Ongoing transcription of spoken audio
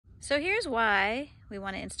So here's why we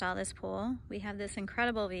want to install this pool. We have this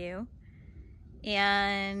incredible view,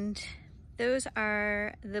 and those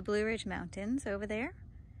are the Blue Ridge Mountains over there.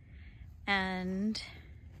 And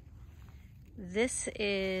this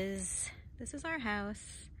is our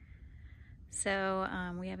house. So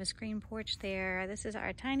we have a screen porch there. This is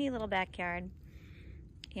our tiny little backyard.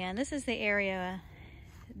 And this is the area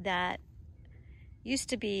that used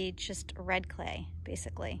to be just red clay,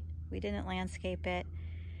 basically. We didn't landscape it.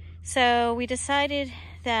 So we decided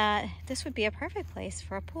that this would be a perfect place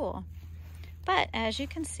for a pool. But as you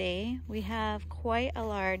can see, we have quite a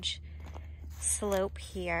large slope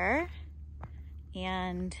here,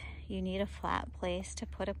 and you need a flat place to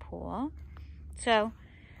put a pool. So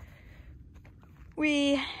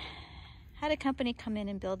we had a company come in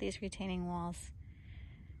and build these retaining walls,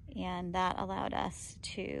 and that allowed us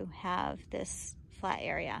to have this flat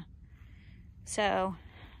area. So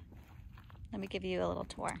let me give you a little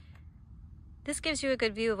tour. This gives you a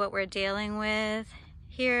good view of what we're dealing with.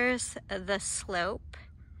 Here's the slope.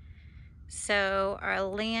 So our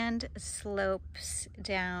land slopes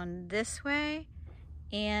down this way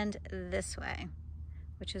and this way,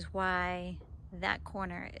 which is why that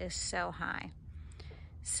corner is so high.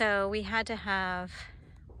 So we had to have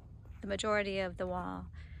the majority of the wall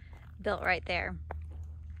built right there.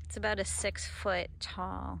 It's about a 6-foot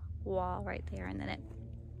tall wall right there, and then it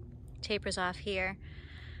tapers off here.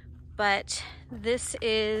 But this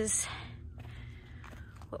is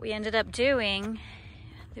what we ended up doing.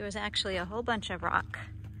 There was actually a whole bunch of rock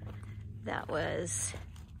that was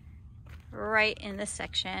right in this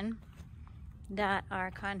section that our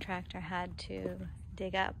contractor had to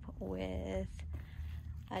dig up with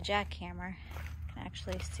a jackhammer. You can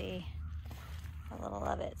actually see a little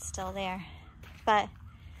of it still there. But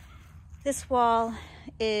this wall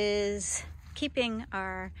is keeping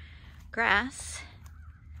our grass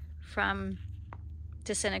from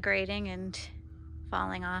disintegrating and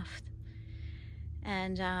falling off.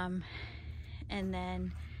 And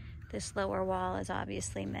then this lower wall is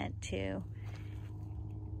obviously meant to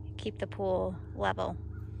keep the pool level.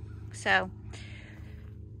 So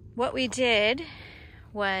what we did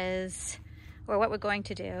was, or what we're going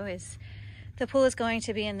to do is, the pool is going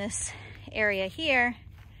to be in this area here,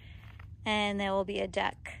 and there will be a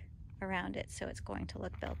deck around it, so it's going to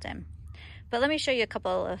look built in. But let me show you a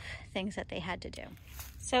couple of things that they had to do.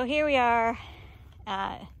 So here we are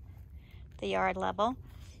at the yard level.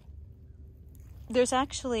 There's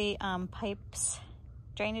actually pipes,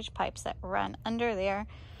 drainage pipes that run under there,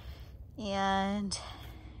 and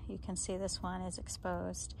you can see this one is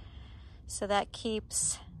exposed. So that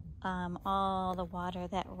keeps all the water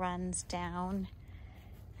that runs down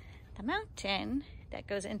the mountain that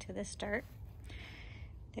goes into this dirt.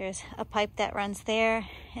 There's a pipe that runs there,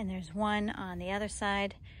 and there's one on the other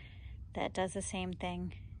side that does the same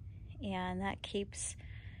thing. And that keeps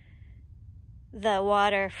the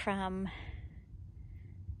water from,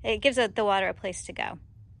 it gives the water a place to go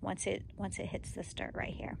once it hits this dirt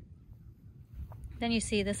right here. Then you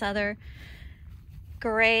see this other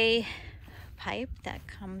gray pipe that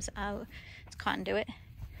comes out. It's conduit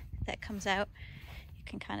that comes out. You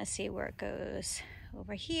can kind of see where it goes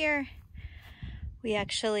over here. We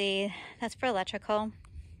actually, that's for electrical,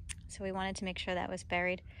 so we wanted to make sure that was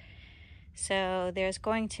buried. So there's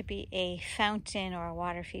going to be a fountain or a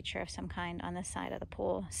water feature of some kind on the side of the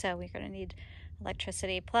pool, so we're going to need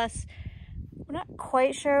electricity. Plus, we're not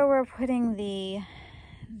quite sure we're putting the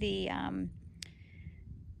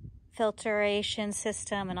filtration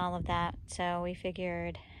system and all of that, so we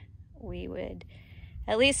figured we would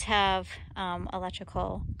at least have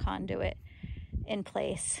electrical conduit in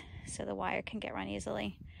place so the wire can get run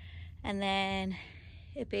easily. And then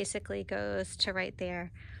it basically goes to right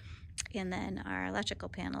there, and then our electrical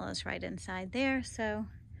panel is right inside there, so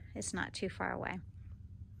it's not too far away.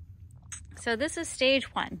 So this is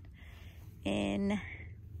stage 1 in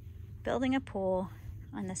building a pool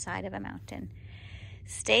on the side of a mountain.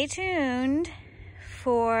 Stay tuned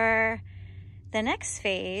for the next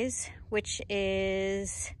phase, which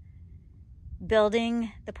is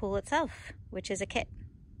building the pool itself, which is a kit.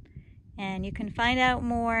 And you can find out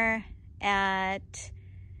more at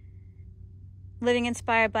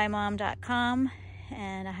livinginspiredbymom.com,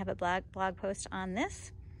 and I have a blog post on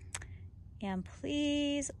this. And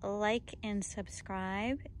please like and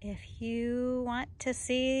subscribe if you want to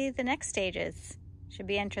see the next stages. Should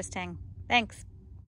be interesting. Thanks.